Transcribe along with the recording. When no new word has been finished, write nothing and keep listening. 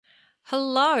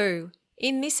Hello.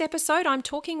 In this episode, I'm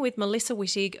talking with Melissa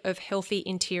Wittig of Healthy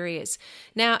Interiors.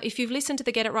 Now, if you've listened to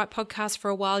the Get It Right podcast for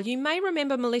a while, you may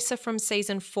remember Melissa from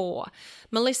season 4.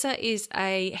 Melissa is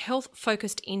a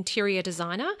health-focused interior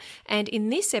designer, and in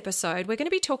this episode, we're going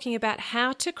to be talking about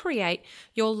how to create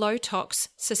your low-tox,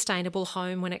 sustainable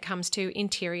home when it comes to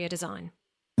interior design.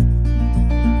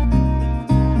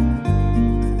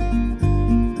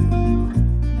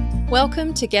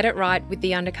 Welcome to Get It Right with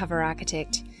the Undercover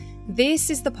Architect. This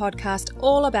is the podcast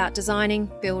all about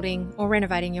designing, building, or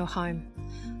renovating your home.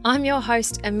 I'm your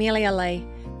host, Amelia Lee.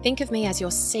 Think of me as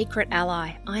your secret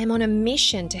ally. I am on a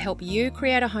mission to help you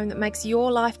create a home that makes your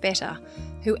life better,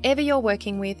 whoever you're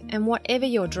working with and whatever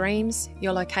your dreams,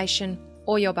 your location,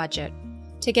 or your budget.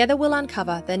 Together we'll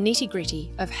uncover the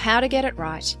nitty-gritty of how to get it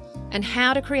right and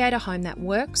how to create a home that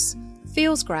works,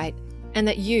 feels great, and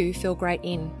that you feel great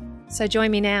in. So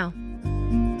join me now.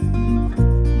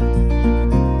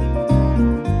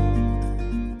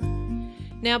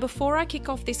 Now, before I kick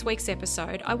off this week's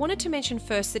episode, I wanted to mention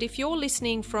first that if you're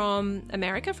listening from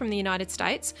America, from the United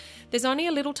States, there's only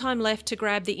a little time left to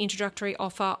grab the introductory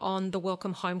offer on the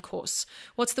Welcome Home course.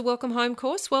 What's the Welcome Home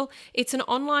course? Well, it's an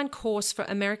online course for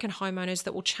American homeowners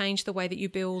that will change the way that you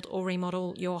build or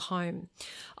remodel your home.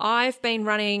 I've been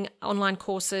running online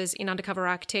courses in Undercover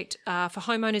Architect for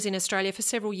homeowners in Australia for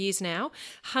several years now.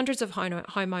 Hundreds of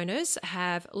homeowners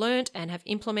have learnt and have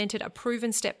implemented a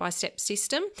proven step-by-step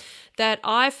system that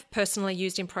I've personally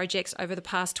used in projects over the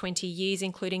past 20 years,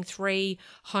 including 3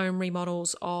 home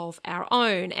remodels of our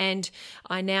own. And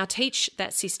I now teach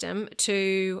that system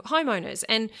to homeowners.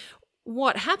 And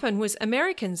what happened was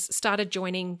Americans started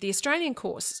joining the Australian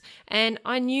course. And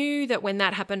I knew that when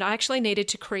that happened, I wanted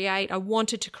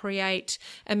to create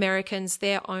Americans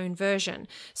their own version.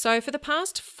 So for the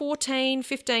past 14,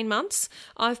 15 months,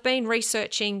 I've been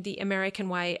researching the American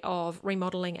way of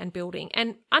remodeling and building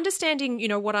and understanding,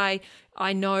 what I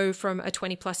know from a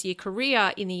 20 plus year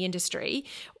career in the industry,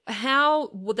 how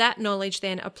that knowledge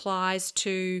then applies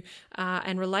to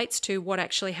and relates to what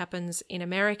actually happens in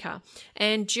America.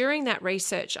 And during that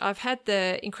research, I've had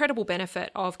the incredible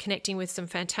benefit of connecting with some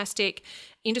fantastic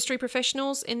industry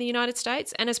professionals in the United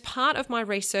States. And as part of my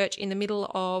research in the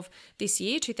middle of this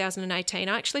year, 2018,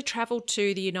 I actually traveled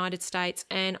to the United States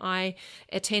and I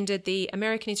attended the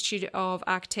American Institute of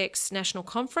Architects National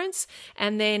Conference.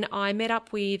 And then I met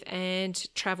up with and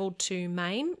traveled to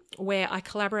Maine, where I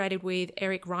collaborated with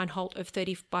Eric Reinhold of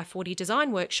 30 by 40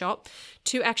 Design Workshop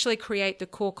to actually create the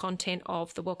core content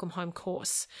of the Welcome Home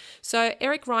course. So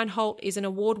Eric Reinhold is an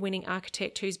award-winning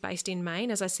architect who's based in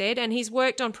Maine, as I said, and he's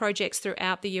worked on projects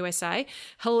throughout the USA.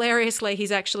 Hilariously,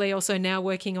 he's actually also now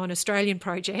working on Australian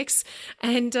projects,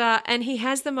 and he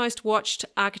has the most watched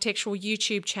architectural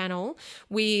YouTube channel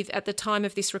with, at the time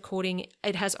of this recording,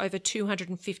 it has over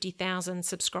 250,000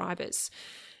 subscribers.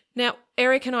 Now,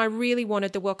 Eric and I really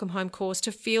wanted the Welcome Home course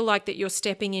to feel like that you're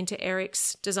stepping into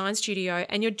Eric's design studio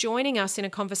and you're joining us in a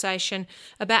conversation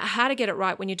about how to get it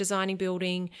right when you're designing,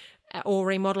 building, or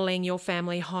remodeling your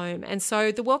family home. And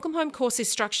so the Welcome Home course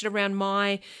is structured around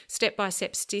my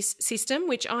step-by-step system,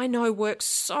 which I know works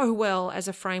so well as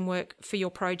a framework for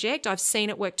your project. I've seen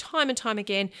it work time and time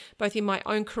again, both in my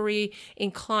own career,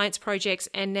 in clients' projects,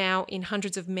 and now in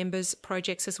hundreds of members'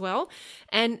 projects as well.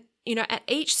 And at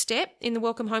each step in the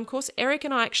Welcome Home course, Eric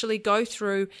and I actually go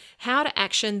through how to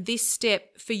action this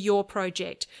step for your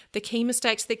project, the key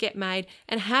mistakes that get made,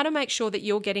 and how to make sure that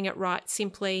you're getting it right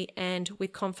simply and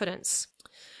with confidence.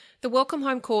 The Welcome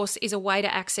Home course is a way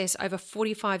to access over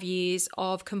 45 years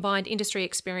of combined industry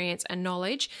experience and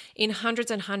knowledge in hundreds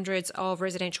and hundreds of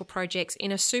residential projects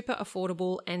in a super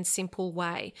affordable and simple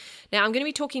way. Now, I'm going to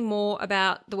be talking more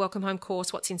about the Welcome Home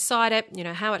course, what's inside it,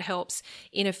 how it helps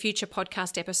in a future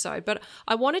podcast episode. But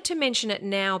I wanted to mention it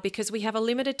now because we have a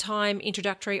limited time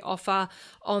introductory offer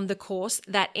on the course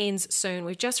that ends soon.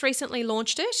 We've just recently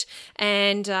launched it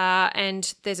and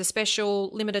there's a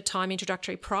special limited time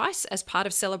introductory price as part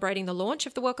of celebrating the launch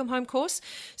of the Welcome Home course.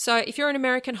 So if you're an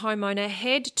American homeowner,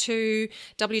 head to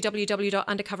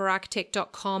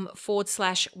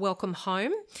www.undercoverarchitect.com/welcome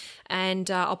home.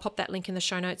 And I'll pop that link in the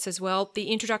show notes as well. The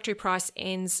introductory price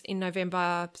ends in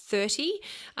November 30,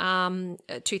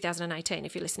 2018,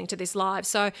 if you're listening to this live.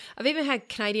 So I've even had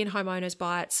Canadian homeowners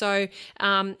buy it. So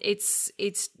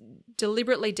it's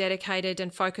deliberately dedicated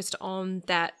and focused on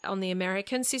the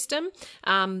American system.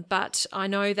 But I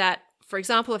know that, for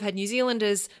example, I've had New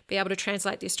Zealanders be able to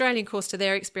translate the Australian course to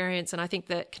their experience, and I think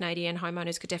that Canadian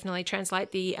homeowners could definitely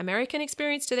translate the American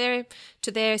experience to their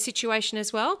situation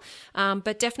as well.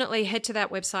 But definitely head to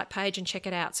that website page and check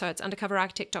it out. So it's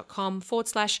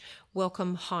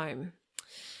undercoverarchitect.com/welcome home.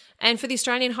 And for the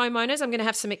Australian homeowners, I'm going to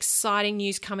have some exciting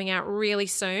news coming out really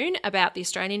soon about the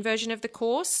Australian version of the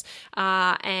course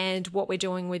and what we're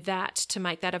doing with that to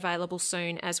make that available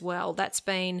soon as well. That's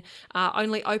been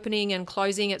only opening and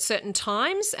closing at certain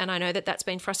times, and I know that that's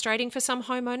been frustrating for some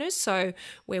homeowners, so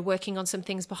we're working on some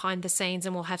things behind the scenes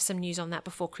and we'll have some news on that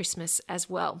before Christmas as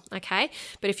well, okay?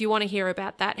 But if you want to hear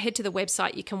about that, head to the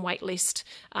website. You can wait list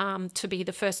to be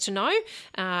the first to know.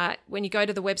 When you go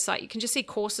to the website, you can just see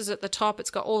courses at the top.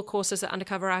 It's got all the courses that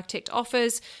Undercover Architect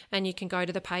offers, and you can go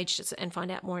to the page and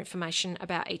find out more information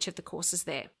about each of the courses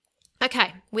there.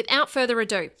 Okay, without further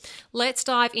ado, let's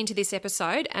dive into this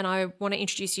episode, and I want to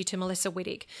introduce you to Melissa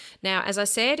Wittig. Now, as I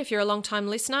said, if you're a long-time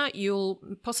listener, you'll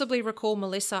possibly recall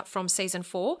Melissa from season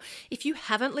 4. If you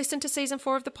haven't listened to season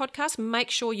 4 of the podcast, make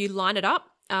sure you line it up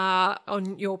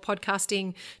on your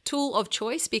podcasting tool of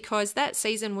choice, because that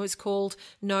season was called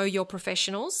Know Your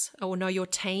Professionals or Know Your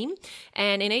Team.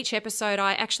 And in each episode,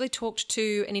 I actually talked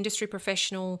to an industry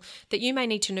professional that you may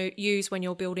need to use when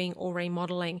you're building or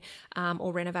remodeling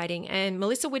or renovating. And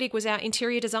Melissa Wittig was our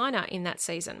interior designer in that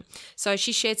season. So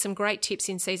she shared some great tips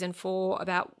in season 4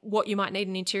 about what you might need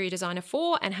an interior designer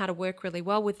for and how to work really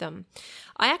well with them.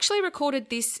 I actually recorded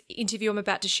this interview I'm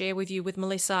about to share with you with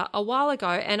Melissa a while ago,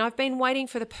 and I've been waiting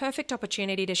for the perfect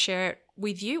opportunity to share it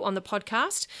with you on the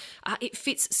podcast. It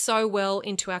fits so well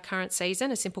into our current season,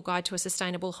 A Simple Guide to a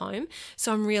Sustainable Home.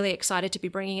 So I'm really excited to be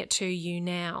bringing it to you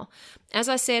now. As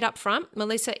I said up front,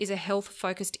 Melissa is a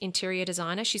health-focused interior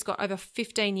designer. She's got over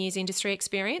 15 years industry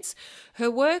experience.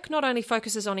 Her work not only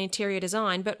focuses on interior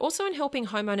design, but also in helping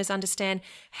homeowners understand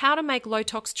how to make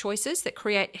low-tox choices that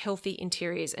create healthy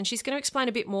interiors. And she's going to explain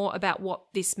a bit more about what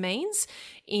this means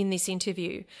in this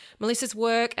interview. Melissa's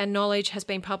work and knowledge has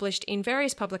been published in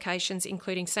various publications,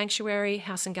 including Sanctuary,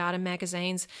 House and Garden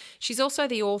magazines. She's also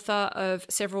the author of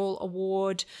several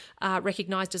award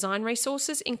recognised design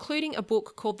resources, including a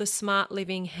book called The Smart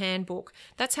Living Handbook.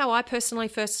 That's how I personally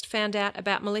first found out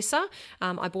about Melissa.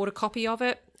 I bought a copy of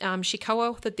it. She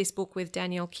co-authored this book with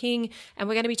Danielle King, and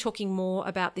we're going to be talking more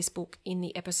about this book in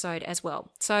the episode as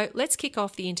well. So let's kick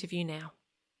off the interview now.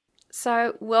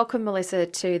 So welcome, Melissa,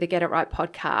 to the Get It Right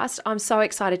podcast. I'm so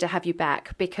excited to have you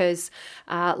back because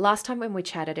last time when we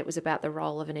chatted, it was about the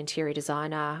role of an interior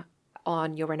designer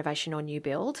on your renovation or new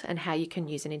build and how you can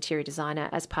use an interior designer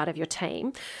as part of your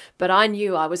team. But I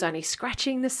knew I was only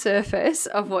scratching the surface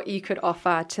of what you could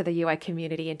offer to the UA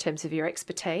community in terms of your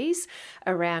expertise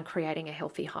around creating a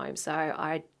healthy home. So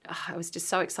I was just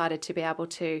so excited to be able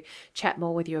to chat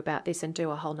more with you about this and do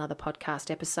a whole nother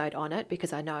podcast episode on it,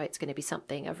 because I know it's going to be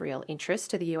something of real interest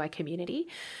to the UA community.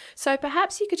 So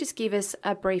perhaps you could just give us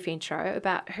a brief intro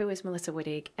about who is Melissa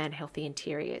Wittig and Healthy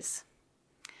Interiors.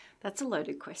 That's a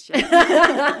loaded question.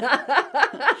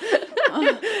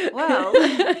 Well,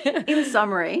 in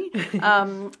summary,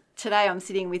 today I'm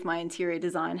sitting with my interior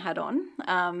design hat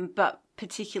on, but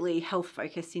particularly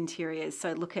health-focused interiors.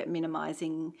 So look at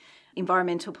minimising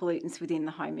environmental pollutants within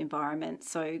the home environment.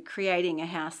 So creating a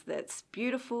house that's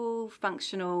beautiful,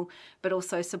 functional, but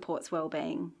also supports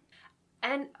well-being.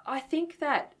 And I think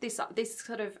that this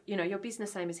sort of, your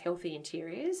business name is Healthy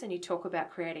Interiors, and you talk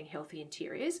about creating healthy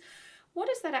interiors. What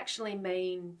does that actually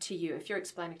mean to you? If you're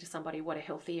explaining to somebody what a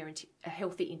healthy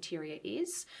interior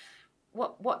is,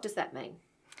 what does that mean?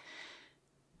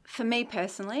 For me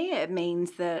personally, it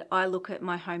means that I look at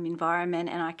my home environment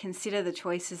and I consider the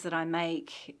choices that I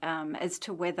make as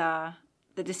to whether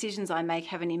the decisions I make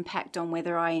have an impact on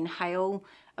whether I inhale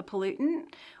a pollutant,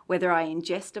 whether I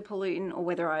ingest a pollutant, or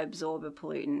whether I absorb a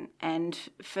pollutant. And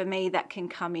for me, that can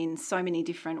come in so many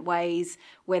different ways,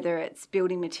 whether it's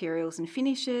building materials and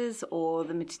finishes, or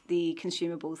the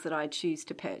consumables that I choose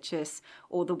to purchase,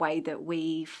 or the way that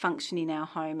we function in our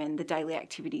home and the daily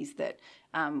activities that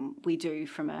we do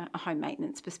from a home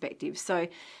maintenance perspective. So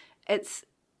it's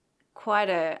quite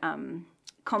a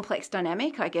complex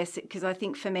dynamic, I guess, because I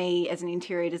think for me as an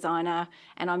interior designer,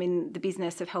 and I'm in the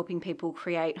business of helping people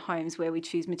create homes where we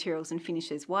choose materials and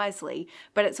finishes wisely,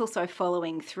 but it's also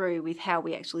following through with how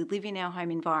we actually live in our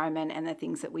home environment and the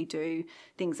things that we do,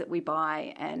 things that we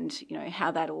buy, and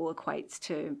how that all equates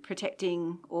to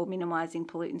protecting or minimising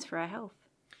pollutants for our health.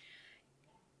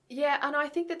 Yeah, and I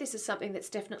think that this is something that's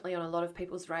definitely on a lot of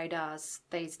people's radars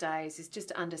these days, is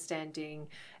just understanding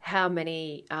how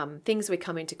many things we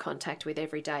come into contact with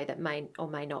every day that may or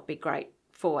may not be great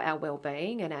for our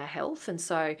well-being and our health. And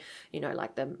so,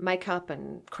 like the makeup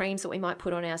and creams that we might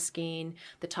put on our skin,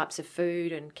 the types of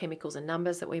food and chemicals and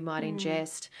numbers that we might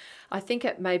ingest. I think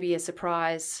it may be a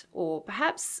surprise, or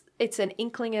perhaps it's an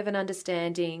inkling of an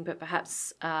understanding, but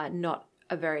perhaps not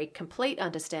a very complete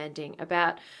understanding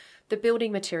about the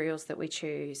building materials that we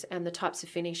choose and the types of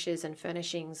finishes and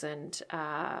furnishings and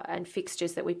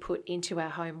fixtures that we put into our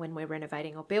home when we're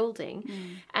renovating or building,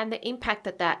 and the impact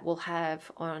that that will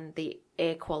have on the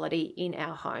air quality in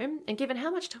our home, and given how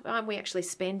much time we actually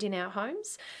spend in our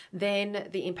homes, then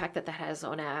the impact that that has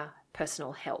on our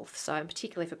personal health. So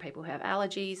particularly for people who have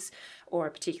allergies or are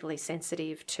particularly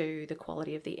sensitive to the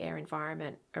quality of the air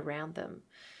environment around them.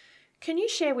 Can you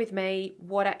share with me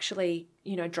what actually,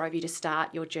 drove you to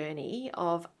start your journey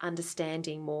of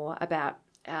understanding more about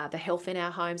the health in our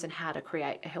homes and how to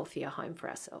create a healthier home for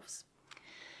ourselves?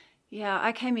 Yeah,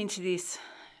 I came into this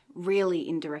really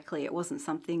indirectly. It wasn't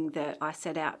something that I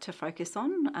set out to focus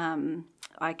on.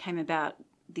 I came about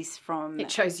this from... It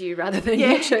chose you rather than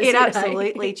you chose it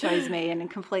absolutely chose me and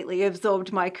completely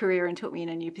absorbed my career and put me in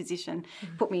a new position.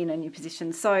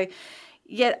 So,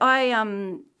 yeah,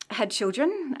 I had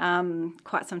children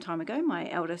quite some time ago. My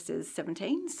eldest is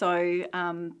 17. So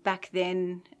back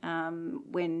then,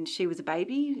 when she was a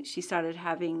baby, she started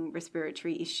having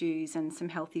respiratory issues and some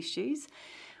health issues.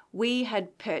 We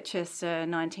had purchased a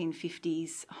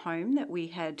 1950s home that we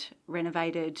had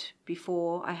renovated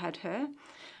before I had her.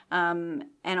 And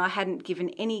I hadn't given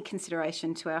any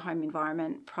consideration to our home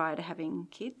environment prior to having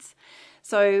kids.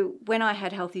 So when I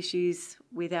had health issues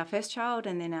with our first child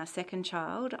and then our second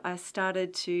child, I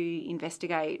started to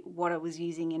investigate what I was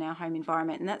using in our home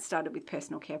environment. And that started with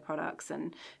personal care products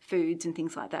and foods and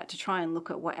things like that to try and look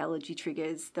at what allergy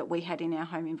triggers that we had in our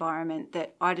home environment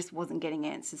that I just wasn't getting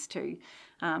answers to.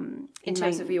 In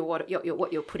terms of what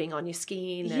you're putting on your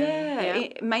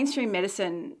skin. Mainstream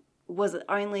medicine was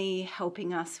only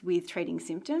helping us with treating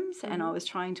symptoms, and I was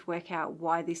trying to work out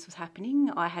why this was happening.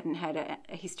 I hadn't had a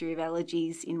history of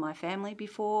allergies in my family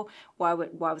before. Why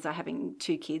was I having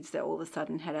two kids that all of a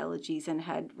sudden had allergies and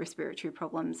had respiratory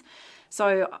problems?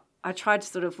 So I tried to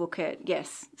sort of look at,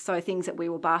 things that we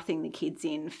were bathing the kids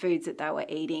in, foods that they were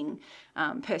eating,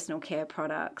 personal care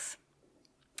products.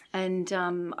 And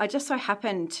I just so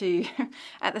happened to,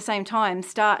 at the same time,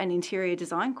 start an interior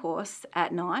design course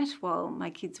at night while my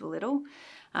kids were little.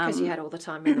 Because you had all the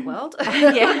time in the world.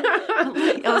 Yeah.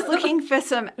 I was looking for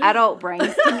some adult brain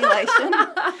stimulation.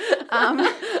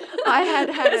 I had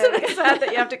Isn't it sad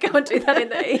that you have to go and do that in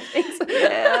the evenings?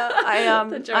 Yeah.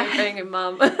 The joy of being a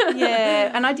mum.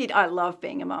 Yeah, and I love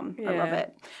being a mum. Yeah. I love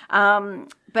it.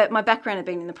 But my background had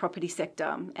been in the property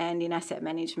sector and in asset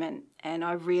management, and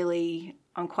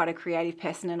I'm quite a creative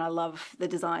person and I love the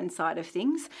design side of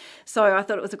things. So I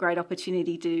thought it was a great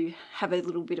opportunity to have a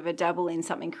little bit of a dabble in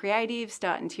something creative,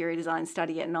 start interior design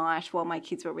study at night while my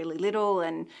kids were really little.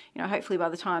 And, hopefully by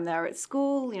the time they were at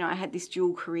school, I had this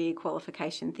dual career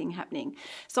qualification thing happening.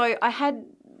 So I had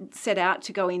set out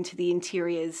to go into the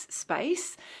interiors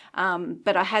space,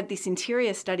 but I had this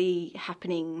interior study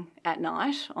happening at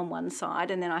night on one side,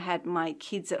 and then I had my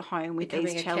kids at home with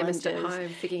these challenges. At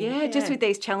home, just with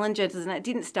these challenges, and it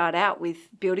didn't start out with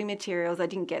building materials. I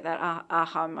didn't get that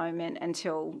aha moment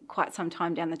until quite some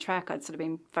time down the track. I'd sort of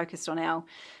been focused on our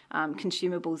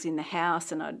consumables in the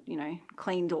house, and I'd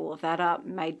cleaned all of that up,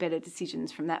 made better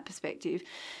decisions from that perspective.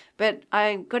 But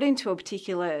I got into a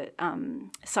particular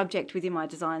subject within my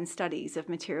design studies of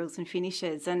materials and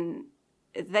finishes, and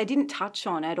they didn't touch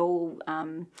on at all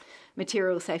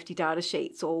material safety data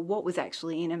sheets or what was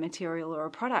actually in a material or a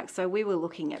product. So we were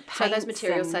looking at paints. So those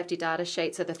material safety data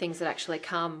sheets are the things that actually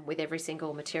come with every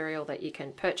single material that you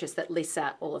can purchase that lists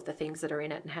out all of the things that are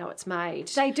in it and how it's made.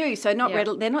 They do. So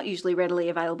they're not usually readily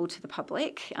available to the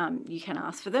public. You can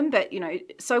ask for them. But,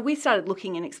 so we started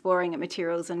looking and exploring at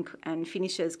materials and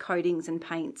finishes, coatings and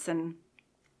paints and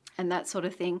that sort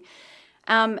of thing.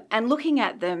 And looking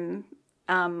at them,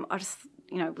 I just...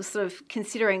 was sort of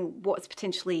considering what's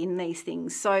potentially in these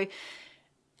things. So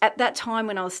at that time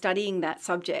when I was studying that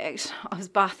subject, I was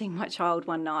bathing my child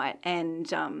one night, and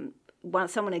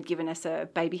someone had given us a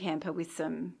baby hamper with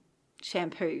some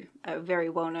shampoo, a very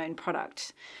well-known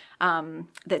product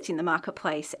that's in the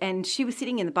marketplace. And she was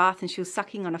sitting in the bath and she was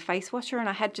sucking on a face washer, and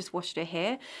I had just washed her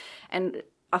hair, and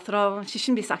I thought, she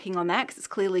shouldn't be sucking on that because it's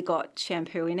clearly got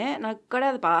shampoo in it. And I got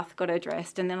out of the bath, got her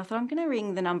dressed, and then I thought, I'm going to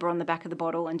ring the number on the back of the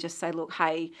bottle and just say, look,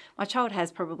 hey, my child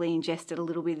has probably ingested a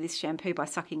little bit of this shampoo by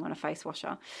sucking on a face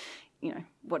washer.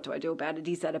 What do I do about it?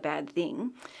 Is that a bad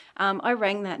thing? I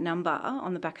rang that number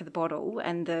on the back of the bottle,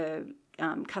 and the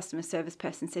customer service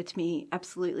person said to me,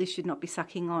 absolutely should not be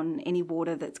sucking on any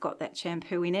water that's got that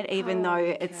shampoo in it, even though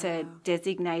it's a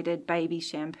designated baby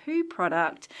shampoo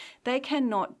product. They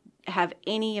cannot have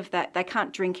any of that. They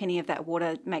can't drink any of that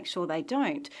water. Make sure they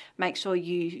don't. Make sure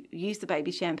you use the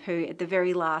baby shampoo at the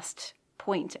very last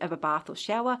point of a bath or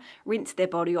shower. Rinse their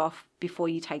body off before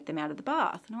you take them out of the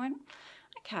bath. And I went,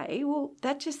 okay, well,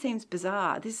 that just seems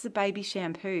bizarre. This is a baby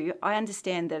shampoo. I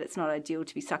understand that it's not ideal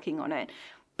to be sucking on it,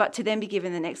 but to then be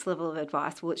given the next level of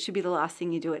advice, well, it should be the last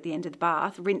thing you do at the end of the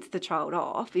bath, rinse the child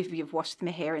off if you've washed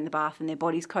their hair in the bath and their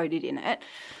body's coated in it.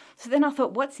 So then I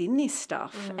thought, what's in this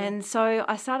stuff? And so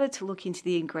I started to look into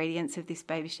the ingredients of this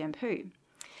baby shampoo.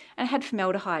 And it had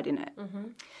formaldehyde in it,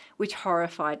 which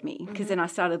horrified me, because then I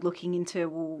started looking into,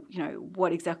 well, you know,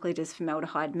 what exactly does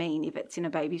formaldehyde mean if it's in a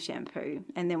baby shampoo?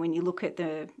 And then when you look at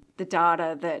the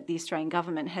data that the Australian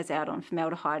government has out on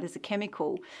formaldehyde as a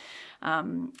chemical,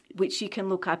 which you can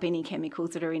look up any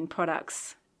chemicals that are in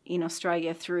products in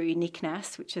Australia through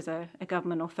NICNAS, which is a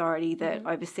government authority that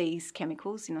oversees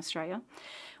chemicals in Australia.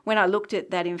 When I looked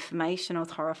at that information, I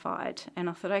was horrified. And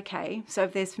I thought, okay, so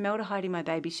if there's formaldehyde in my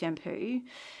baby shampoo,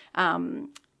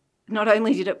 not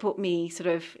only did it put me sort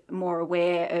of more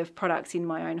aware of products in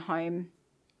my own home,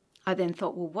 I then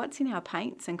thought, well, what's in our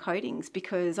paints and coatings?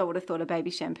 Because I would have thought a baby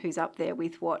shampoo's up there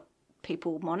with what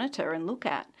people monitor and look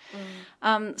at.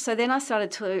 So then I started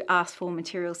to ask for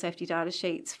material safety data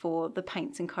sheets for the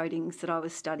paints and coatings that I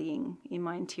was studying in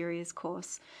my interiors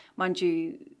course. Mind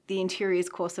you, the interiors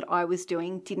course that I was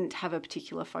doing didn't have a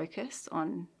particular focus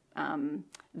on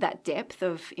that depth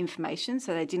of information,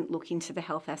 so they didn't look into the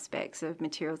health aspects of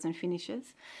materials and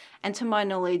finishes. And to my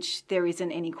knowledge, there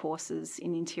isn't any courses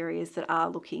in interiors that are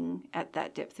looking at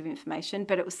that depth of information,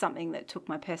 but it was something that took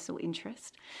my personal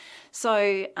interest.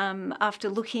 So after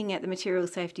looking at the material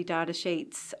safety data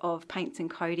sheets of paints and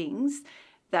coatings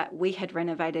that we had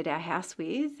renovated our house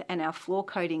with and our floor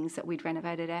coatings that we'd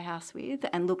renovated our house with,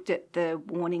 and looked at the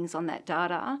warnings on that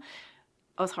data,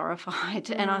 I was horrified.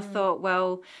 And I thought,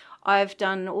 well, I've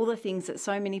done all the things that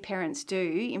so many parents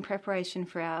do in preparation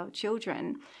for our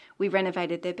children. We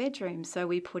renovated their bedrooms. So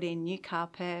we put in new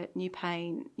carpet, new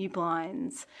paint, new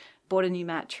blinds, bought a new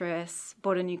mattress,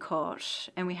 bought a new cot,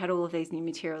 and we had all of these new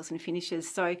materials and finishes.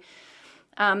 So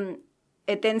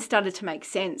it then started to make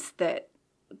sense that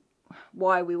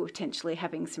why we were potentially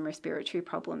having some respiratory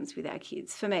problems with our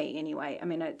kids, for me anyway. I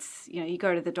mean, it's, you know, you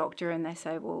go to the doctor and they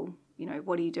say, well, you know,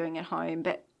 what are you doing at home?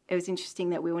 But it was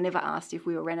interesting that we were never asked if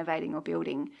we were renovating or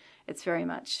building. It's very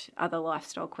much other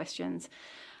lifestyle questions.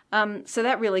 So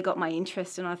that really got my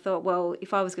interest, and I thought, well,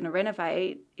 if I was going to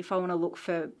renovate, if I want to look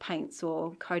for paints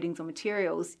or coatings or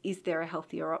materials, is there a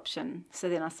healthier option? So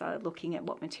then I started looking at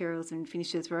what materials and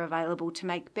finishes were available to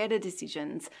make better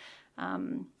decisions,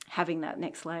 having that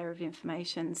next layer of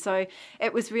information. So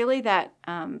it was really that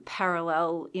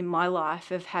parallel in my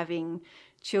life of having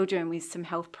children with some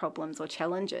health problems or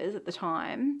challenges at the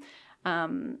time,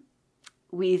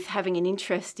 with having an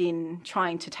interest in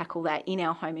trying to tackle that in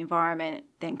our home environment,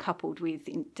 then coupled with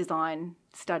design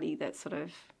study that sort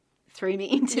of threw me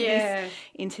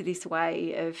into this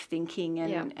way of thinking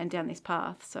and down this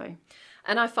path. So,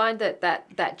 and I find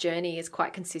that journey is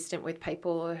quite consistent with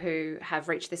people who have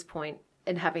reached this point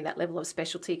and having that level of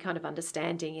specialty kind of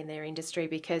understanding in their industry,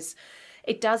 because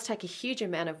it does take a huge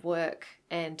amount of work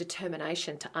and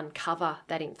determination to uncover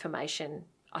that information.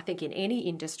 I think in any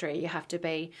industry, you have to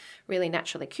be really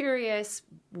naturally curious,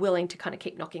 willing to kind of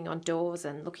keep knocking on doors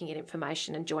and looking at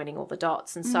information and joining all the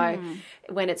dots. And so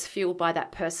when it's fueled by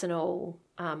that personal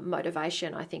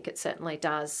motivation, I think it certainly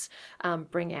does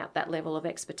bring out that level of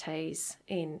expertise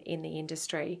in the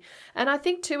industry. And I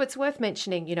think too, it's worth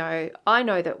mentioning, you know, I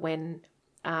know that when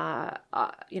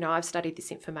I've studied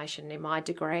this information in my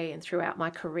degree and throughout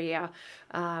my career.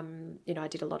 I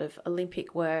did a lot of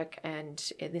Olympic work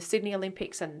and in the Sydney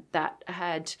Olympics, and that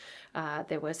had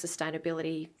there were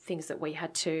sustainability things that we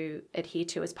had to adhere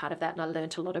to as part of that, and I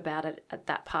learned a lot about it at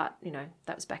that part. You know,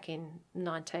 that was back in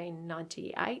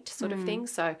 1998 sort of thing.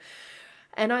 So,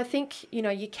 and I think, you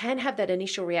know, you can have that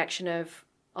initial reaction of,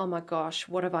 oh my gosh,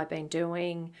 what have I been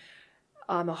doing?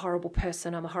 I'm a horrible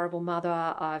person. I'm a horrible mother.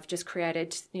 I've just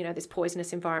created, you know, this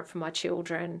poisonous environment for my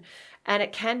children. And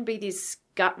it can be this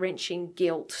gut-wrenching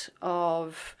guilt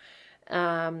of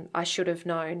I should have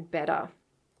known better.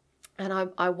 And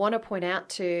I want to point out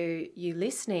to you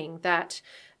listening that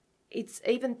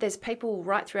there's people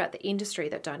right throughout the industry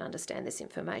that don't understand this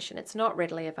information. It's not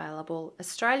readily available.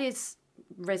 Australia's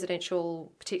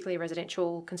particularly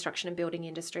residential construction and building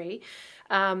industry,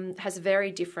 has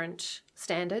very different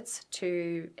standards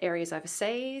to areas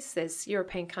overseas. There's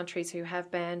European countries who have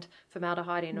banned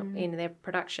formaldehyde in their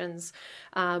productions.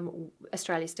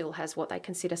 Australia still has what they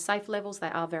consider safe levels. They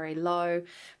are very low.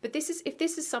 But if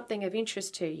this is something of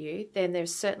interest to you, then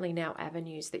there's certainly now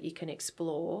avenues that you can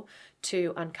explore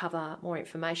to uncover more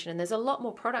information. And there's a lot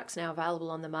more products now available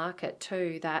on the market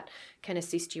too that can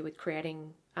assist you with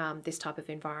creating this type of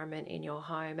environment in your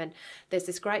home. And there's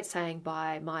this great saying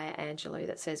by Maya Angelou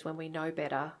that says, when we know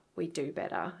better, we do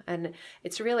better. And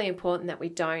it's really important that we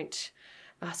don't,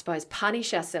 I suppose,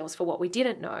 punish ourselves for what we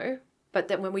didn't know, but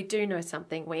that when we do know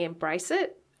something, we embrace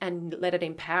it and let it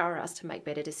empower us to make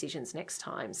better decisions next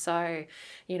time. So,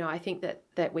 I think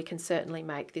that we can certainly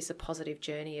make this a positive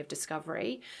journey of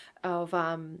discovery, of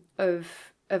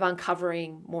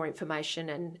uncovering more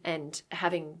information and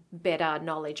having better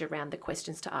knowledge around the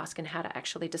questions to ask and how to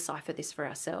actually decipher this for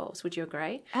ourselves. Would you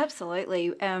agree?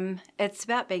 Absolutely. It's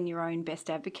about being your own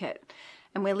best advocate.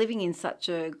 And we're living in such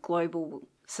a global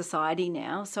society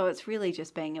now, so it's really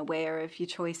just being aware of your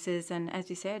choices, and as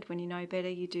you said, when you know better,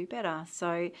 you do better.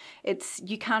 So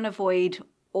you can't avoid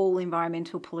all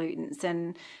environmental pollutants,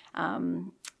 and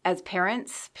as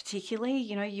parents particularly,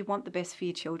 you want the best for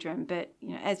your children, but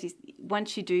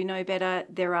once you do know better,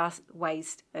 there are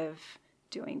ways of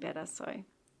doing better. So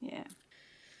yeah.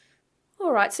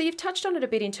 All right, so you've touched on it a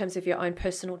bit in terms of your own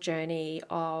personal journey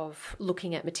of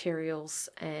looking at materials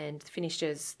and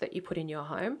finishes that you put in your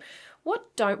home.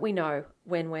 What don't we know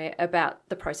when we're about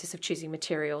the process of choosing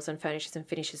materials and furnishings and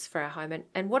finishes for our home?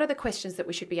 And what are the questions that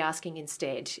we should be asking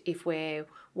instead if we're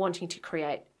wanting to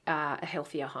create a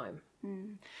healthier home?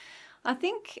 I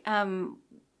think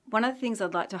one of the things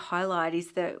I'd like to highlight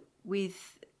is that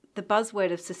with the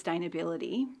buzzword of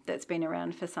sustainability that's been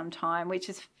around for some time, which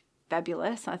is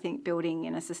fabulous. I think building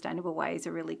in a sustainable way is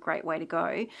a really great way to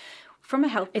go. From a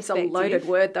health perspective... It's a loaded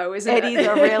word though, isn't it? It is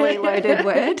a really loaded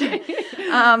word.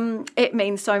 It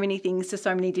means so many things to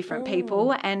so many different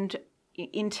people. And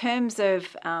in terms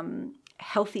of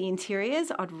healthy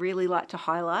interiors, I'd really like to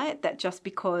highlight that just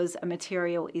because a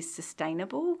material is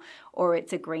sustainable or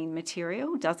it's a green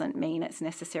material doesn't mean it's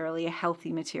necessarily a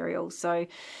healthy material. So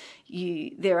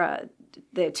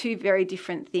they're two very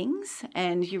different things,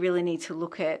 and you really need to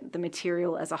look at the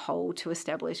material as a whole to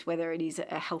establish whether it is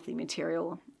a healthy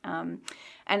material. And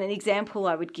an example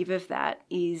I would give of that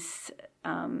is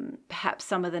perhaps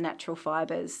some of the natural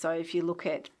fibres. So if you look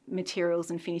at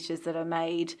materials and finishes that are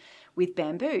made with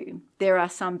bamboo, there are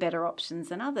some better options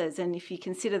than others. And if you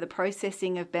consider the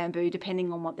processing of bamboo,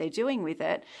 depending on what they're doing with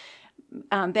it,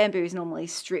 bamboo is normally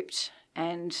stripped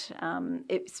and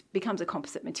it becomes a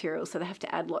composite material. So they have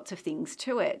to add lots of things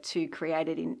to it to create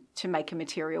it to make a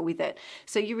material with it.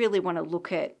 So you really want to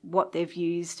look at what they've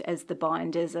used as the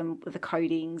binders and the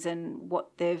coatings and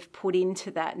what they've put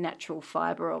into that natural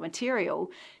fibre or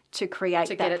material to create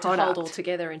that product. To get it to hold all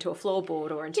together into a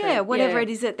floorboard or into... Yeah, whatever it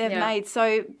is that they've made.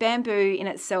 So bamboo in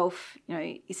itself,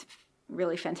 is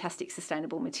really fantastic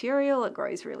sustainable material. It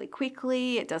grows really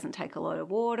quickly. It doesn't take a lot of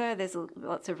water. There's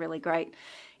lots of really great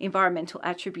environmental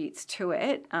attributes to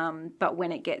it. But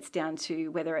when it gets down to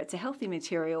whether it's a healthy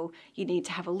material, you need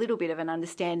to have a little bit of an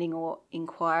understanding or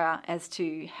inquire as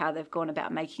to how they've gone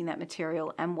about making that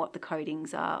material and what the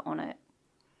coatings are on it.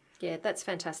 Yeah, that's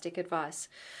fantastic advice.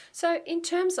 So in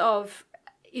terms of,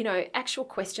 actual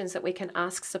questions that we can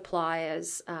ask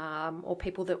suppliers or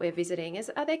people that we're visiting,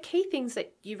 are there key things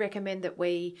that you recommend that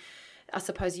we, I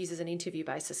suppose, use as an interview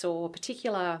basis, or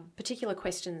particular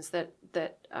questions that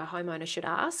a homeowner should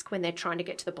ask when they're trying to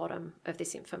get to the bottom of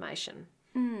this information?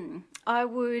 I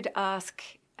would ask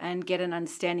and get an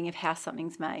understanding of how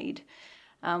something's made.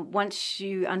 Once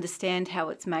you understand how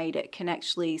it's made, it can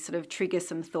actually sort of trigger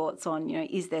some thoughts on,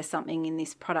 is there something in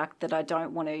this product that I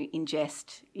don't want to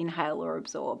ingest, inhale or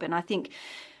absorb? And I think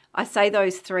I say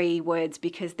those three words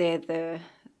because they're the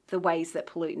ways that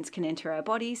pollutants can enter our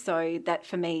body. So that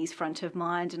for me is front of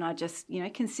mind, and I just,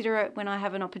 consider it when I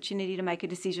have an opportunity to make a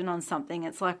decision on something.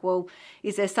 It's like, well,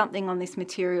 is there something on this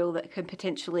material that could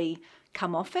potentially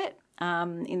come off it?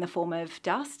 In the form of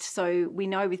dust. So we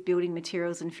know with building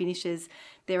materials and finishes,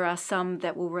 there are some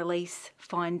that will release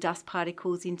fine dust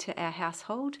particles into our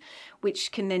household,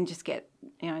 which can then just get,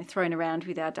 thrown around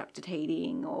with our ducted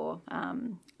heating or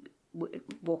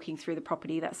walking through the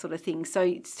property, that sort of thing. So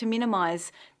it's to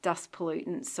minimise dust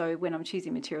pollutants. So when I'm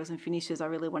choosing materials and finishes, I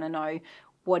really want to know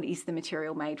what is the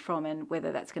material made from and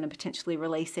whether that's going to potentially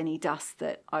release any dust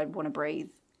that I want to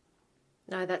breathe.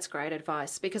 No, that's great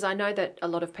advice, because I know that a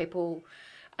lot of people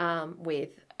with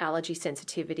allergy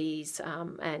sensitivities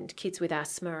and kids with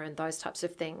asthma and those types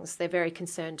of things, they're very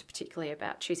concerned particularly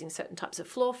about choosing certain types of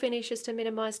floor finishes to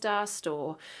minimise dust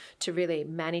or to really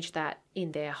manage that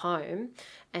in their home,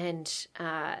 and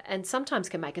sometimes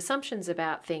can make assumptions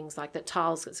about things like that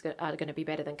tiles are going to be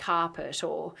better than carpet,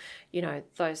 or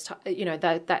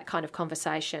that kind of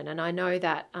conversation. And I know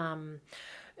that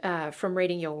from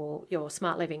reading your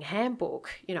Smart Living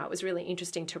Handbook, it was really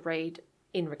interesting to read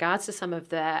in regards to some of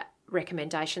the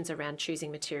recommendations around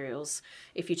choosing materials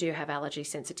if you do have allergy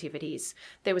sensitivities.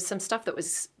 There was some stuff that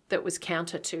was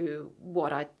counter to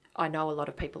what I know a lot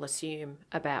of people assume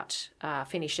about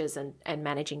finishes and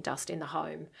managing dust in the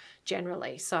home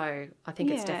generally. So I think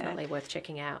it's definitely worth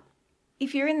checking out.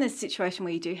 If you're in this situation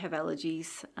where you do have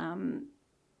allergies,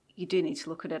 you do need to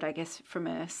look at it, I guess, from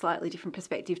a slightly different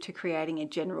perspective to creating a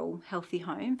general healthy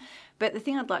home. But the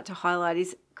thing I'd like to highlight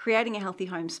is creating a healthy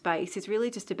home space is really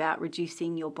just about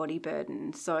reducing your body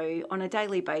burden. So on a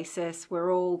daily basis,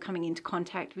 we're all coming into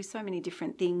contact with so many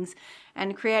different things,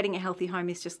 and creating a healthy home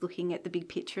is just looking at the big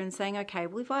picture and saying, okay,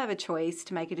 well, if I have a choice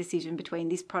to make a decision between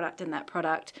this product and that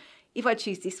product, if I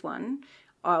choose this one,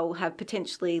 I'll have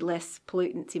potentially less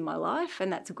pollutants in my life,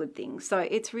 and that's a good thing. So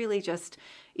it's really just,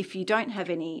 if you don't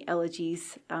have any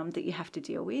allergies that you have to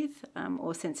deal with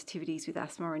or sensitivities with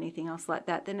asthma or anything else like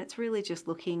that, then it's really just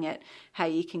looking at how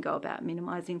you can go about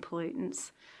minimising pollutants.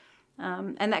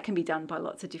 And that can be done by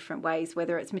lots of different ways,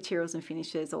 whether it's materials and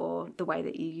finishes or the way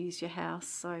that you use your house.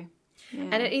 So, yeah.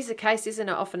 And it is a case, isn't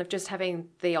it, often of just having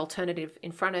the alternative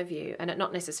in front of you and it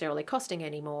not necessarily costing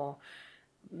any more,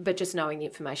 but just knowing the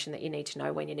information that you need to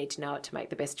know when you need to know it to make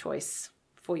the best choice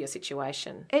for your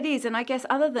situation. It is, and I guess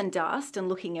other than dust and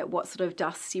looking at what sort of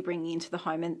dust you're bringing into the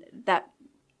home, and that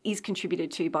is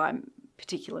contributed to by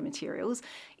particular materials,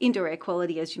 indoor air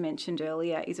quality, as you mentioned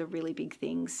earlier, is a really big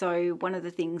thing. So one of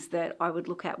the things that I would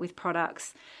look at with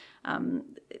products,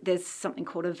 there's something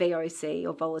called a VOC,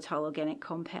 or volatile organic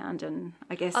compound, and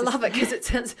I guess I love it because it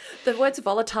sounds, the words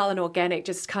volatile and organic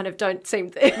just kind of don't seem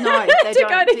no, they to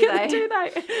don't, go together, do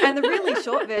they? And the really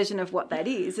short version of what that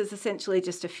is essentially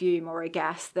just a fume or a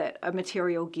gas that a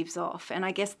material gives off. And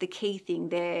I guess the key thing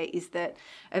there is that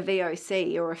a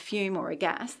VOC, or a fume or a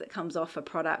gas that comes off a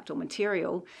product or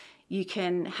material, you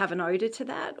can have an odour to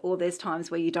that, or there's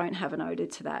times where you don't have an odour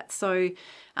to that. So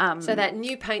that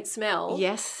new paint smell,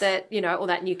 yes, that, you know, or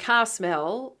that new car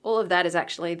smell, all of that is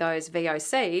actually those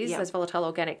VOCs, yep, those volatile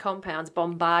organic compounds,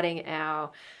 bombarding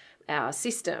our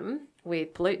system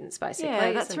with pollutants, basically.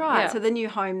 Yeah, that's right. Yeah. So the new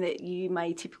home that you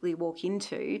may typically walk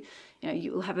into, you know,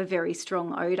 you will have a very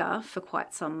strong odour for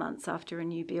quite some months after a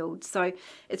new build. So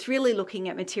it's really looking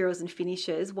at materials and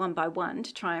finishes one by one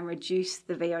to try and reduce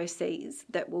the VOCs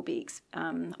that will be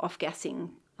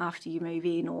off-gassing after you move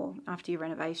in or after your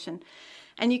renovation.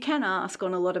 And you can ask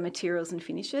on a lot of materials and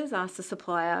finishes, ask the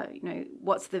supplier, you know,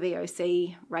 what's the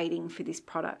VOC rating for this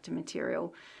product and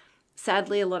material?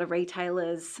 Sadly, a lot of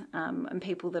retailers and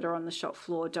people that are on the shop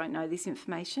floor don't know this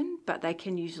information, but they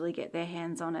can usually get their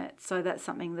hands on it. So that's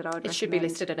something that I would recommend. It should be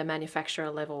listed at a manufacturer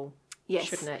level, yes,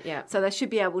 shouldn't it? Yeah. So they should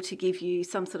be able to give you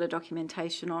some sort of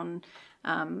documentation on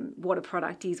what a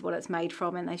product is, what it's made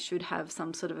from, and they should have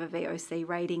some sort of a VOC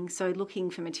rating. So looking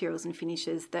for materials and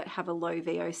finishes that have a low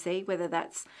VOC, whether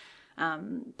that's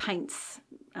paints,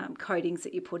 coatings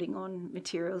that you're putting on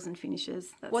materials and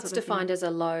finishes. What's defined as a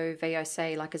low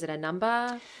VOC? Like, is it a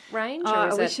number range?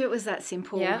 I wish it was that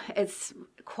simple. Yeah. It's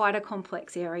quite a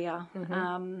complex area,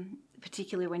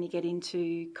 particularly when you get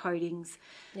into coatings.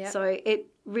 Yep. So it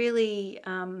really,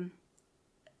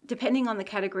 depending on the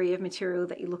category of material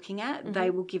that you're looking at, they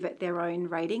will give it their own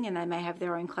rating, and they may have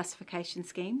their own classification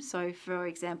scheme. So, for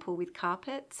example, with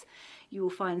carpets, you will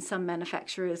find some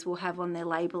manufacturers will have on their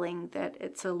labelling that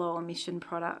it's a low emission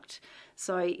product.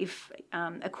 So if,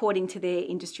 according to their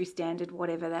industry standard,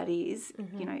 whatever that is,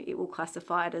 you know, it will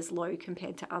classify it as low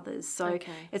compared to others. So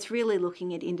it's really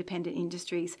looking at independent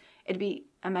industries. It'd be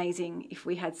amazing if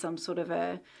we had some sort of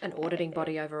an auditing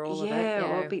body over all of it. Yeah,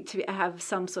 or to have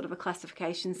some sort of a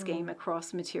classification scheme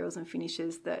across materials and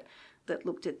finishes that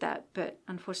looked at that. But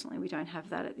unfortunately, we don't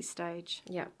have that at this stage.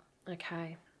 Yeah,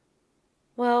 okay.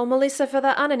 Well, Melissa, for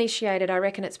the uninitiated, I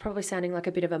reckon it's probably sounding like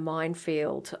a bit of a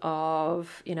minefield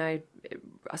of, you know,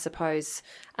 I suppose,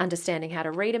 understanding how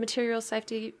to read a material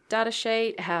safety data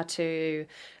sheet, how to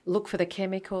look for the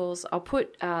chemicals. I'll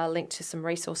put a link to some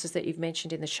resources that you've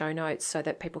mentioned in the show notes so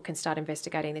that people can start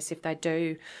investigating this if they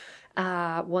do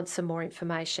want some more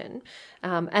information.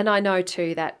 And I know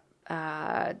too that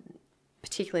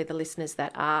particularly the listeners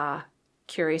that are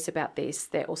curious about this,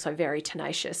 they're also very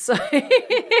tenacious. So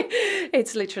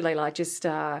it's literally like just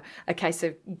a case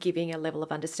of giving a level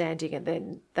of understanding and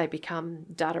then they become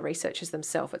data researchers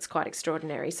themselves. It's quite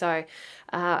extraordinary. So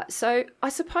I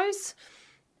suppose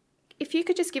if you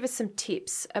could just give us some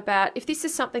tips about if this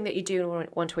is something that you do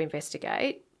want to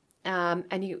investigate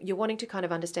and you're wanting to kind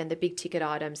of understand the big ticket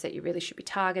items that you really should be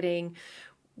targeting,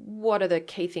 what are the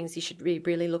key things you should be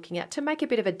really looking at to make a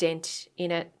bit of a dent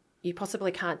in it? You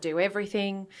possibly can't do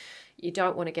everything. You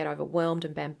don't want to get overwhelmed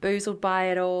and bamboozled by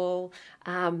it all,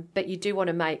 but you do want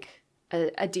to make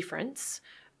a difference.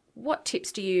 What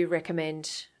tips do you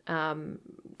recommend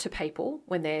to people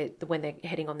when they're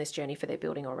heading on this journey for their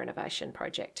building or renovation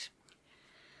project?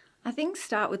 I think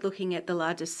start with looking at the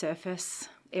largest surface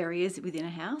areas within a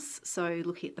house. So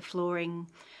looking at the flooring,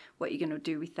 what you're going to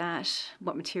do with that,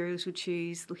 what materials you'll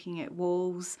choose, looking at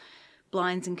walls,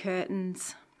 blinds and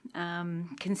curtains,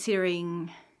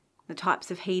 considering the types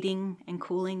of heating and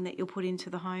cooling that you'll put into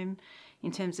the home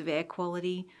in terms of air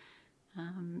quality.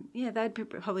 That'd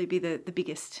probably be the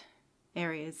biggest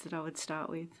areas that I would start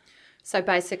with. So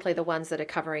basically the ones that are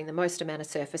covering the most amount of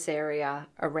surface area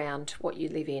around what you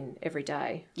live in every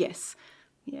day. Yes.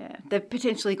 Yeah. They've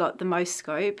potentially got the most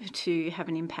scope to have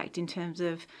an impact in terms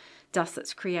of dust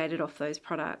that's created off those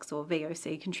products or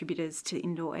VOC contributors to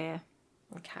indoor air.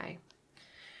 Okay.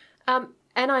 And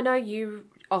I know you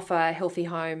offer healthy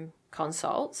home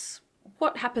consults.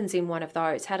 What happens in one of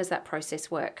those? How does that process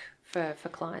work for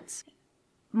clients?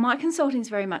 My consulting is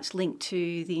very much linked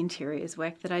to the interiors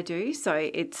work that I do. So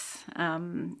it's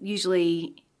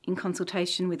usually in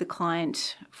consultation with the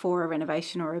client for a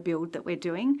renovation or a build that we're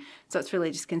doing. So it's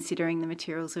really just considering the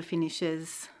materials or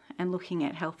finishes and looking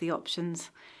at healthy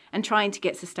options and trying to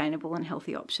get sustainable and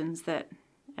healthy options that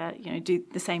do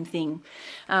the same thing.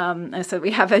 So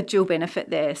we have a dual benefit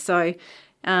there. So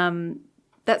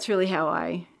that's really how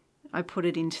I put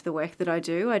it into the work that I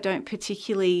do. I don't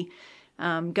particularly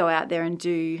go out there and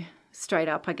do straight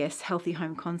up, I guess, healthy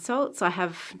home consults. I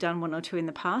have done one or two in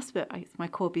the past, but my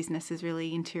core business is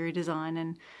really interior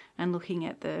design and looking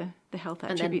at the health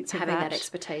attributes and of then having that. that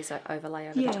expertise overlay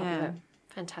over the top of it.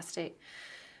 Fantastic.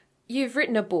 You've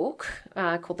written a book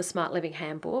called The Smart Living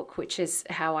Handbook, which is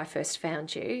how I first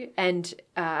found you, and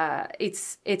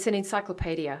it's an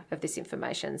encyclopedia of this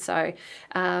information. So,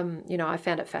 I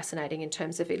found it fascinating in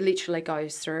terms of it literally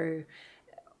goes through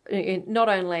not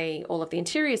only all of the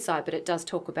interior side, but it does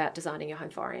talk about designing your home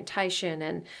for orientation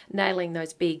and nailing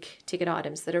those big ticket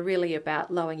items that are really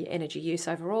about lowering your energy use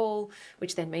overall,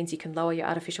 which then means you can lower your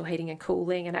artificial heating and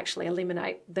cooling and actually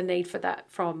eliminate the need for that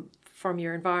from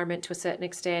your environment to a certain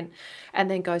extent, and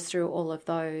then goes through all of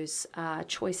those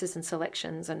choices and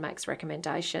selections and makes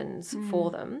recommendations for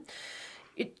them.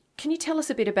 Can you tell us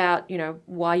a bit about,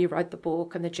 why you wrote the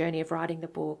book and the journey of writing the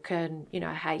book and,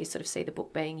 how you sort of see the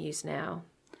book being used now?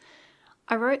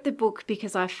 I wrote the book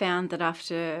because I found that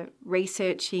after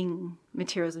researching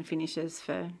materials and finishes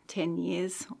for 10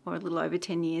 years or a little over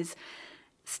 10 years,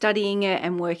 studying it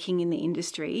and working in the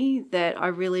industry, that I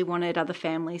really wanted other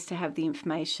families to have the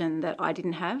information that I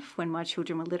didn't have when my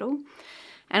children were little.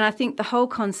 And I think the whole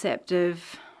concept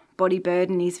of body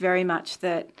burden is very much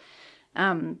that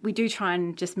we do try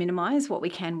and just minimise what we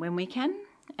can when we can.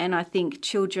 And I think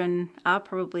children are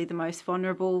probably the most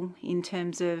vulnerable in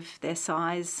terms of their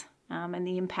size and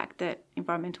the impact that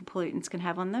environmental pollutants can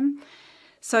have on them.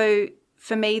 So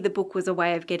for me, the book was a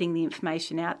way of getting the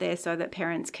information out there so that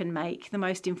parents can make the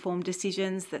most informed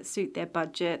decisions that suit their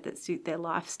budget, that suit their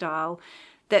lifestyle,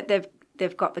 that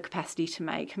they've got the capacity to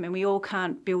make. I mean, we all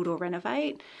can't build or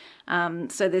renovate.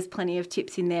 So there's plenty of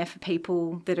tips in there for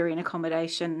people that are in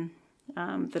accommodation,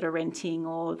 that are renting,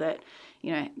 or that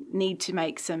need to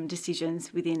make some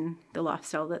decisions within the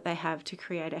lifestyle that they have to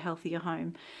create a healthier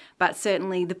home. But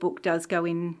certainly the book does go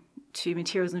into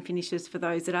materials and finishes for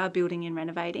those that are building and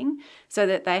renovating, so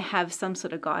that they have some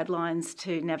sort of guidelines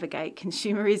to navigate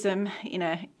consumerism in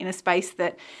a space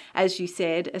that, as you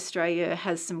said, Australia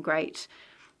has some great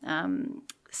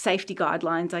safety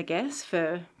guidelines, I guess,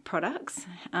 for products.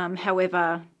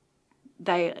 However,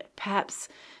 they perhaps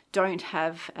don't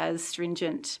have as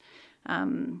stringent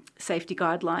safety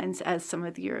guidelines as some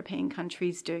of the European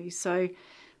countries do. So,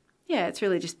 it's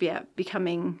really just about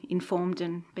becoming informed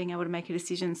and being able to make a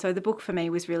decision. So the book for me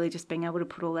was really just being able to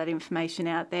put all that information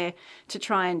out there to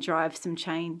try and drive some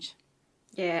change.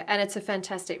 Yeah, and it's a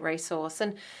fantastic resource.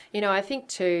 And, I think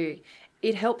too,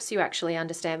 it helps you actually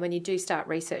understand when you do start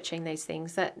researching these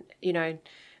things that,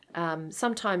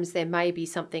 sometimes there may be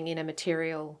something in a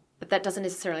material, but that doesn't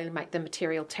necessarily make the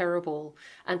material terrible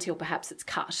until perhaps it's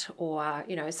cut, or,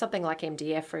 something like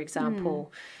MDF, for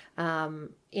example,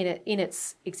 in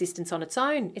its existence on its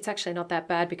own, it's actually not that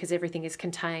bad because everything is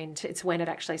contained. It's when it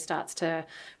actually starts to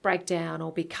break down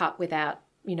or be cut without,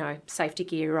 safety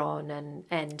gear on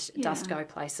and dust go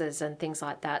places and things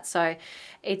like that. So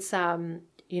it's,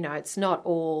 it's not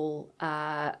all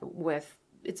worth,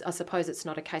 I suppose it's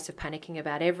not a case of panicking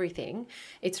about everything.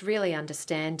 It's really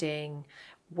understanding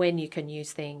when you can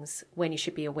use things, when you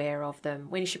should be aware of them,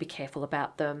 when you should be careful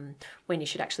about them, when you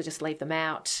should actually just leave them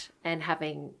out, and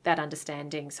having that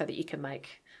understanding so that you can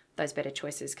make those better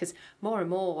choices. Because more and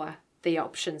more the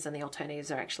options and the alternatives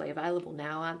are actually available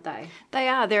now, aren't they? They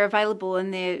are. They're available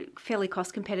and they're fairly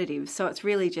cost competitive. So it's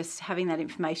really just having that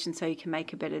information so you can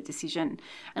make a better decision.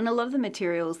 And a lot of the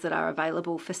materials that are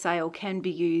available for sale can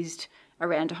be used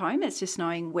around a home. It's just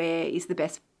knowing where is the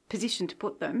best position to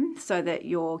put them so that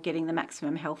you're getting the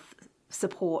maximum health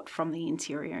support from the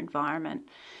interior environment.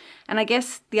 And I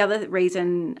guess the other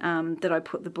reason that I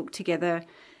put the book together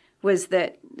was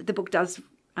that the book does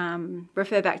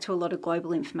refer back to a lot of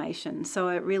global information. So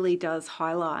it really does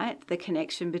highlight the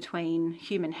connection between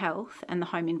human health and the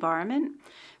home environment,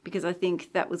 because I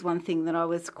think that was one thing that I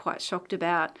was quite shocked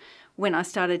about when I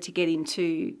started to get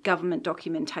into government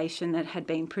documentation that had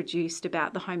been produced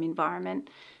about the home environment,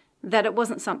 that it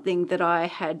wasn't something that I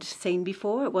had seen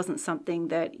before. It wasn't something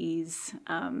that is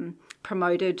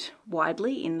promoted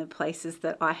widely in the places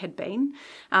that I had been.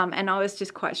 And I was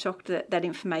just quite shocked that that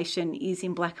information is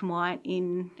in black and white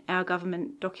in our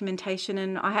government documentation,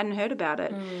 and I hadn't heard about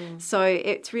it. So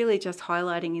it's really just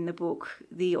highlighting in the book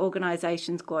the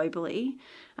organisations globally,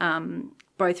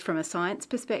 both from a science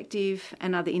perspective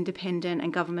and other independent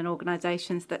and government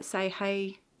organisations that say,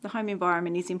 hey, the home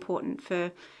environment is important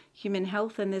for human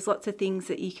health, and there's lots of things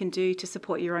that you can do to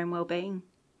support your own well-being.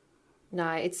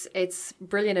 No, it's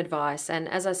brilliant advice. And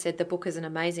as I said, the book is an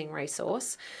amazing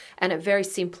resource, and it very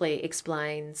simply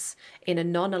explains in a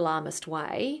non-alarmist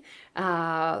way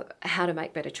how to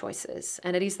make better choices.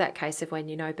 And it is that case of when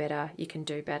you know better, you can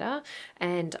do better.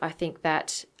 And I think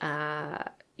that,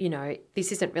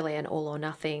 this isn't really an all or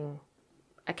nothing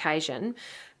occasion.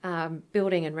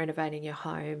 Building and renovating your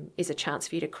home is a chance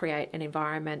for you to create an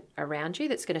environment around you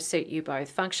that's going to suit you both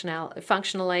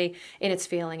functionally in its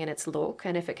feeling and its look.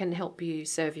 And if it can help you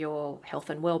serve your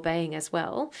health and well-being as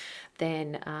well,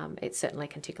 then it certainly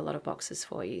can tick a lot of boxes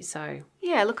for you. So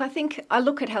yeah, look, I think I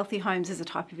look at healthy homes as a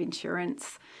type of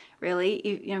insurance,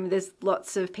 really. There's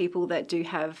lots of people that do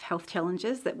have health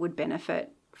challenges that would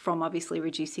benefit from obviously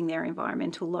reducing their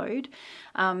environmental load.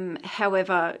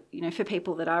 However, for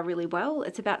people that are really well,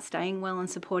 it's about staying well and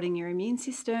supporting your immune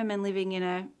system and living in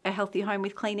a healthy home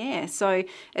with clean air. So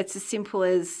it's as simple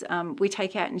as we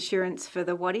take out insurance for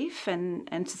the what if and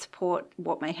to support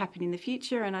what may happen in the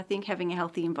future. And I think having a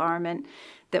healthy environment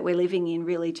that we're living in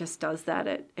really just does that.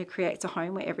 It creates a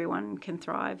home where everyone can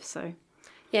thrive. So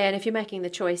yeah, and if you're making the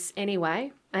choice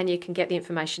anyway, and you can get the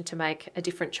information to make a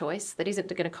different choice that isn't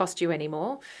going to cost you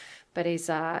anymore, but is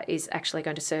actually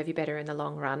going to serve you better in the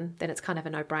long run, then it's kind of a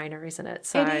no-brainer, isn't it?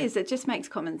 So it is. It just makes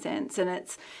common sense, and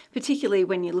it's particularly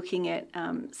when you're looking at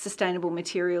sustainable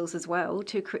materials as well.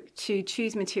 To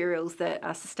choose materials that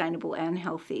are sustainable and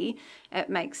healthy, it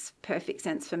makes perfect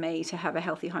sense for me to have a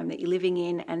healthy home that you're living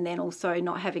in, and then also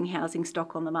not having housing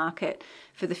stock on the market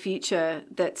for the future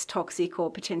that's toxic,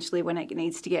 or potentially when it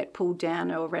needs to get pulled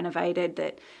down or renovated,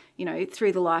 that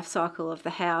through the life cycle of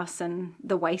the house and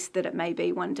the waste that it may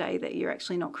be one day, that you're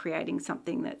actually not creating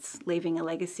something that's leaving a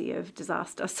legacy of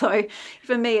disaster. So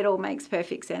for me, it all makes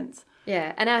perfect sense.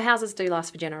 Yeah, and our houses do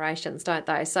last for generations, don't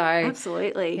they? So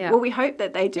absolutely. Yeah. Well, we hope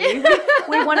that they do.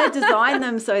 We want to design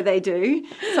them so they do.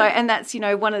 So, and that's,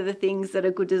 one of the things that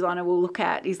a good designer will look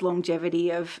at is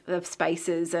longevity of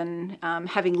spaces and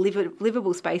having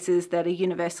livable spaces that are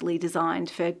universally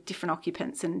designed for different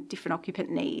occupants and different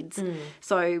occupant needs.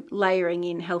 So layering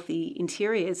in healthy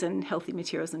interiors and healthy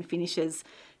materials and finishes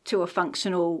to a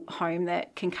functional home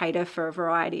that can cater for a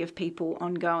variety of people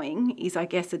ongoing is, I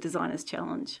guess, a designer's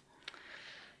challenge.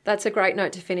 That's a great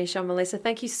note to finish on, Melissa.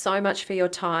 Thank you so much for your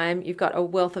time. You've got a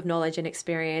wealth of knowledge and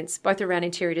experience, both around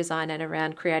interior design and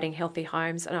around creating healthy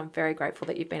homes, and I'm very grateful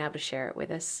that you've been able to share it with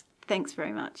us. Thanks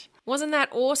very much. Wasn't that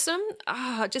awesome?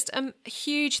 Just a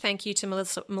huge thank you to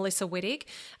Melissa Wittig.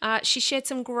 She shared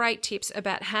some great tips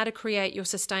about how to create your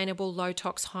sustainable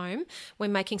low-tox home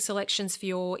when making selections for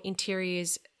your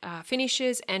interiors,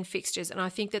 finishes and fixtures. And I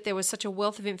think that there was such a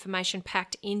wealth of information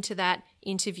packed into that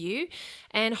interview.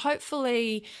 And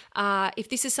hopefully, if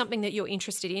this is something that you're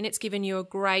interested in, it's given you a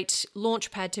great launch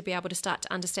pad to be able to start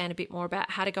to understand a bit more about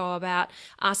how to go about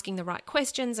asking the right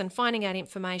questions and finding out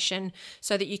information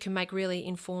so that you can make really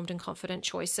informed and confident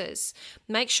choices.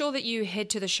 Make sure that you head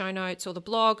to the show notes or the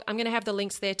blog. I'm going to have the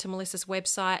links there to Melissa's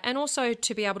website and also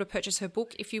to be able to purchase her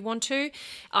book if you want to.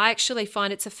 I actually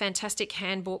find it's a fantastic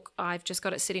handbook. I've just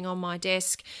got it sitting on my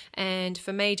desk, and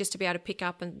for me just to be able to pick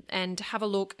up and have a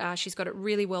look, she's got it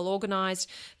really well organised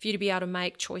for you to be able to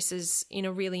make choices in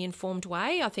a really informed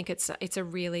way. I think it's a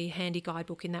really handy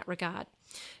guidebook in that regard.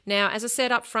 Now, as I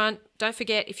said up front, don't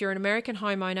forget, if you're an American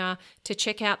homeowner, to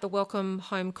check out the Welcome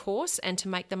Home course and to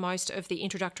make the most of the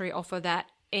introductory offer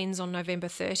that ends on November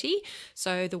 30.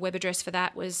 So the web address for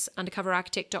that was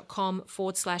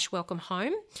undercoverarchitect.com/welcome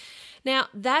home. Now,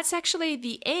 that's actually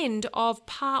the end of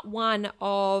part 1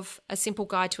 of A Simple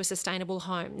Guide to a Sustainable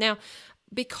Home. Now,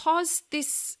 because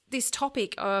this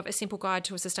topic of A Simple Guide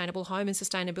to a Sustainable Home and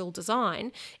Sustainable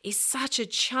Design is such a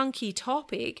chunky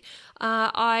topic,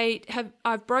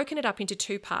 I've broken it up into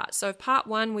 2 parts. So part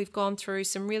 1, we've gone through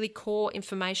some really core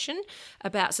information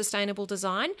about sustainable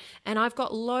design, and I've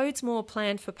got loads more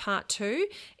planned for part 2.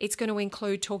 It's going to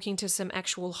include talking to some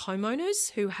actual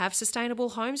homeowners who have sustainable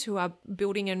homes, who are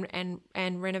building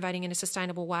and renovating in a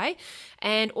sustainable way,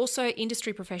 and also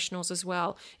industry professionals as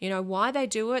well. Why they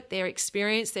do it, their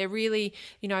experience. They're really,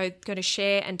 going to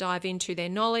share and dive into their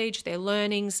knowledge, their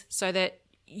learnings, so that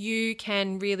you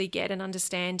can really get an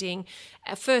understanding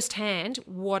firsthand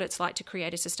what it's like to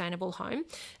create a sustainable home.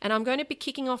 And I'm going to be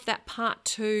kicking off that part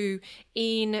 2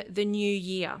 in the new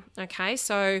year. Okay,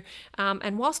 so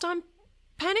and whilst I'm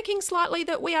panicking slightly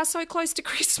that we are so close to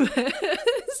Christmas,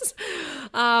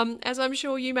 as I'm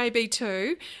sure you may be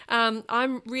too,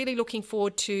 I'm really looking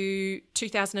forward to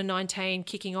 2019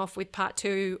 kicking off with part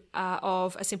 2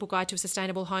 of A Simple Guide to a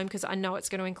Sustainable Home, because I know it's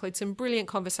going to include some brilliant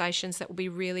conversations that will be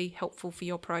really helpful for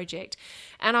your project.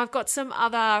 And I've got some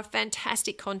other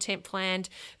fantastic content planned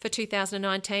for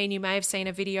 2019. You may have seen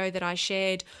a video that I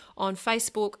shared on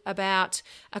Facebook about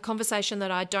a conversation that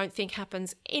I don't think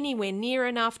happens anywhere near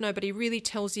enough. Nobody really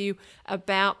tells you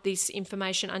about this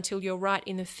information until you're right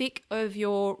in the thick of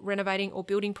your renovating or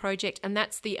building project, and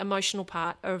that's the emotional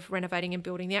part of renovating and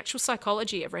building, the actual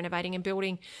psychology of renovating and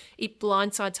building. It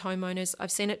blindsides homeowners.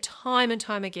 I've seen it time and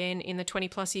time again in the 20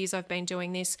 plus years I've been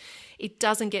doing this. It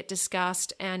doesn't get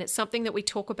discussed, and it's something that we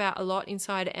talk about a lot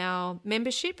inside our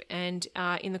membership and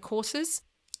in the courses.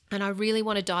 And I really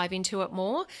want to dive into it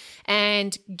more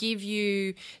and give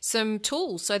you some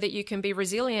tools so that you can be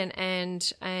resilient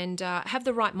and have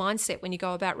the right mindset when you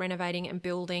go about renovating and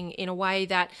building in a way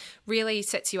that really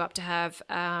sets you up to have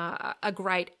a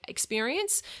great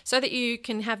experience, so that you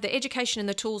can have the education and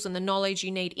the tools and the knowledge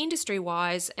you need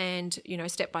industry-wise and,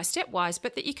 step-by-step wise,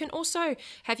 but that you can also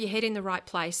have your head in the right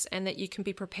place and that you can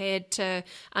be prepared to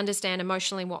understand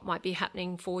emotionally what might be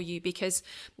happening for you, because,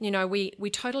 we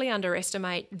totally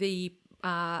underestimate the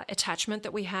attachment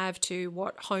that we have to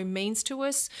what home means to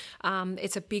us.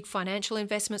 It's a big financial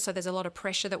investment, so there's a lot of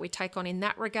pressure that we take on in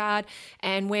that regard,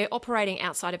 and we're operating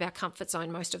outside of our comfort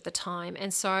zone most of the time.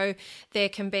 And so there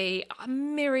can be a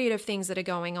myriad of things that are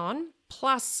going on.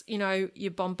 Plus,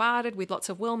 you're bombarded with lots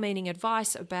of well-meaning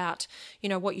advice about,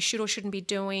 what you should or shouldn't be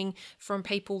doing from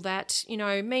people that,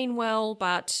 mean well,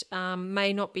 but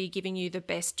may not be giving you the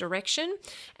best direction.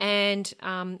 And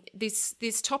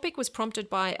this topic was prompted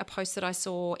by a post that I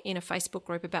saw in a Facebook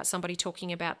group about somebody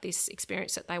talking about this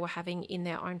experience that they were having in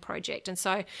their own project. And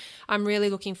so I'm really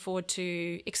looking forward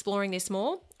to exploring this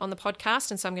more on the podcast.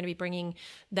 And so I'm going to be bringing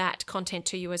that content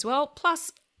to you as well.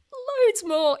 Plus, loads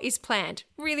more is planned.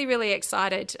 Really, really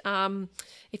excited.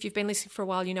 If you've been listening for a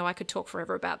while, I could talk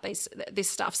forever about this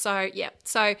stuff. So, yeah.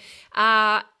 So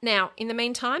now, in the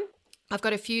meantime, I've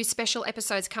got a few special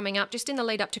episodes coming up just in the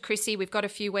lead up to Chrissy. We've got a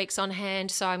few weeks on hand,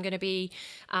 so I'm going to be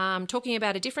talking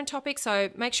about a different topic. So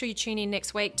make sure you tune in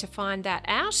next week to find that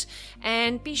out.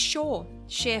 And be sure,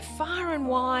 share far and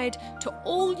wide to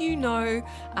all you know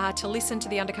to listen to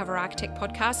the Undercover Architect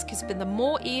podcast, because the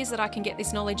more ears that I can get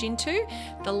this knowledge into,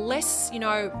 the less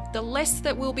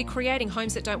that we'll be creating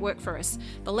homes that don't work for us,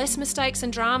 the less mistakes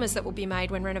and dramas that will be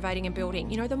made when renovating and building.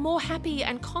 The more happy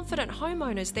and confident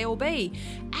homeowners there will be,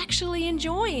 actually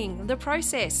enjoying the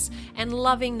process and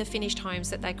loving the finished homes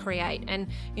that they create. And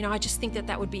I just think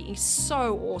that would be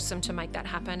so awesome to make that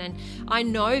happen. And I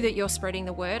know that you're spreading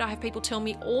the word. I have people tell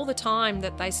me all the time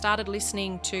that they started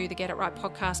listening to the Get It Right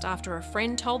podcast after a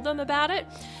friend told them about it.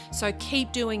 So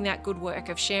keep doing that good work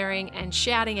of sharing and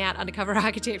shouting out Undercover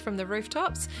Architect from the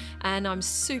rooftops. And I'm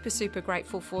super, super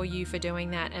grateful for you for doing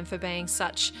that and for being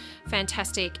such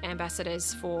fantastic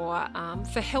ambassadors for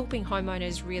helping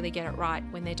homeowners really get it right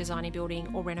when they're designing,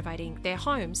 building or renovating their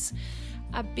homes.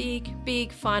 A big,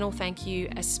 big final thank you,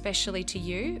 especially to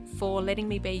you, for letting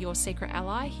me be your secret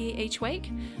ally here each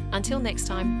week. Until next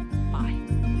time,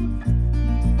 bye.